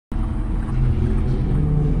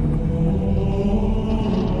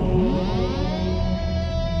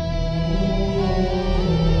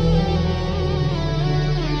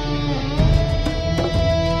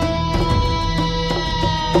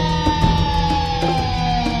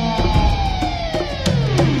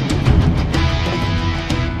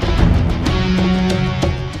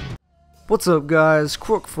What's up guys,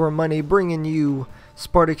 Crook for Money bringing you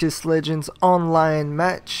Spartacus Legends online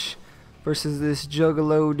match versus this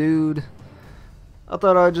Juggalo dude. I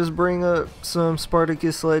thought I'd just bring up some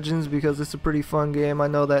Spartacus Legends because it's a pretty fun game. I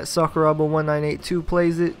know that Sakuraba1982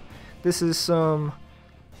 plays it. This is some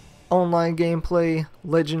online gameplay,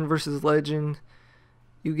 legend versus legend.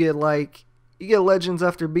 You get legends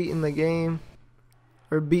after beating the game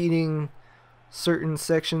or beating certain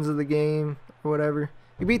sections of the game or whatever.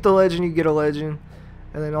 You beat the legend, you get a legend,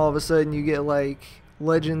 and then all of a sudden you get like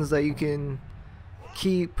legends that you can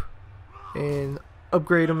keep and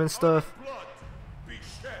upgrade them and stuff.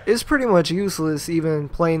 It's pretty much useless even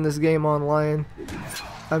playing this game online.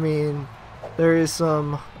 I mean, there is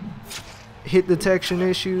some hit detection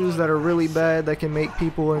issues that are really bad that can make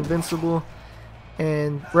people invincible,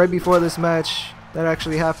 and right before this match that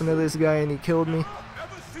actually happened to this guy and he killed me,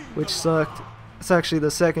 which sucked. It's actually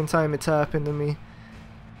the second time it's happened to me.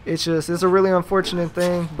 It's a really unfortunate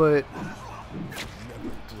thing, but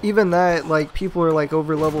even that, like, people are like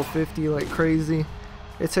over level 50 like crazy.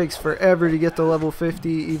 It takes forever to get to level 50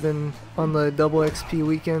 even on the double XP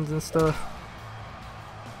weekends and stuff.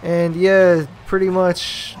 And yeah, pretty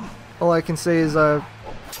much all I can say is you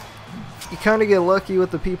kind of get lucky with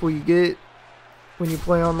the people you get when you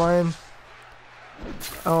play online.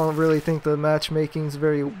 I don't really think the matchmaking's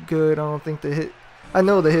very good. I don't think I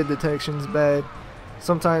know the hit detection's bad.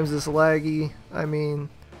 Sometimes it's laggy. I mean,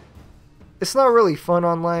 it's not really fun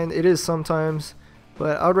online. It is sometimes,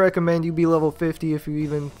 but I would recommend you be level 50 if you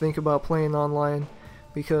even think about playing online,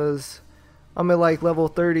 because I'm at like level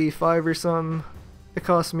 35 or something. It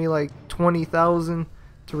costs me like 20,000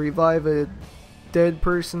 to revive a dead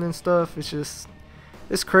person and stuff.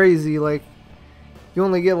 It's crazy. Like, you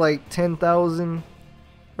only get like 10,000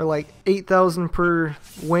 or like 8,000 per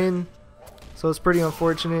win, so it's pretty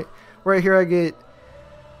unfortunate. Right here I get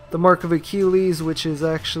the Mark of Achilles, which is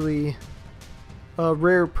actually a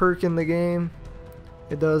rare perk in the game.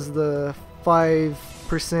 It does the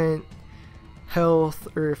 5% health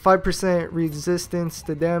or 5% resistance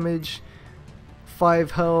to damage,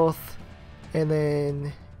 5 health, and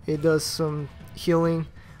then it does some healing.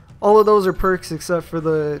 All of those are perks except for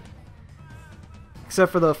the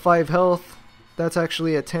 5 health. That's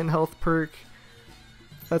actually a 10 health perk.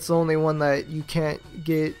 That's the only one that you can't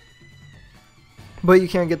get. But you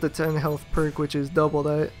can't get the 10 health perk, which is double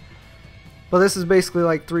that. But this is basically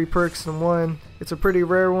like 3 perks in one. It's a pretty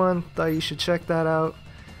rare one. Thought you should check that out.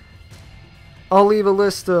 I'll leave a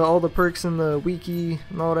list of all the perks in the wiki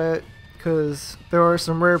and all that, because there are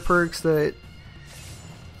some rare perks that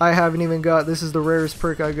I haven't even got. This is the rarest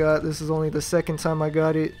perk I got. This is only the second time I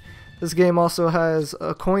got it. This game also has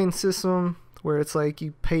a coin system where it's like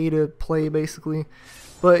you pay to play basically,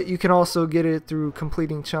 but you can also get it through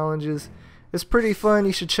completing challenges. It's pretty fun.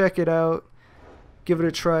 You should check it out. Give it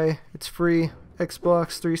a try. It's free.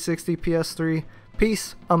 Xbox 360, PS3.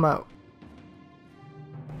 Peace. I'm out.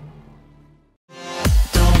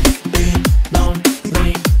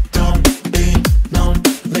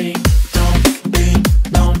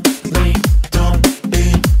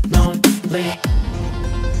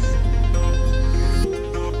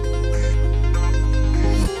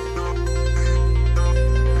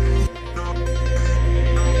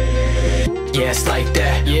 Yeah, it's like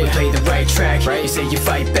that. We play the right track. You say you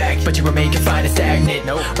fight back, but you remain confined and stagnant.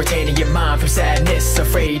 Retaining your mind from sadness,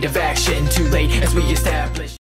 afraid of action. Too late as we establish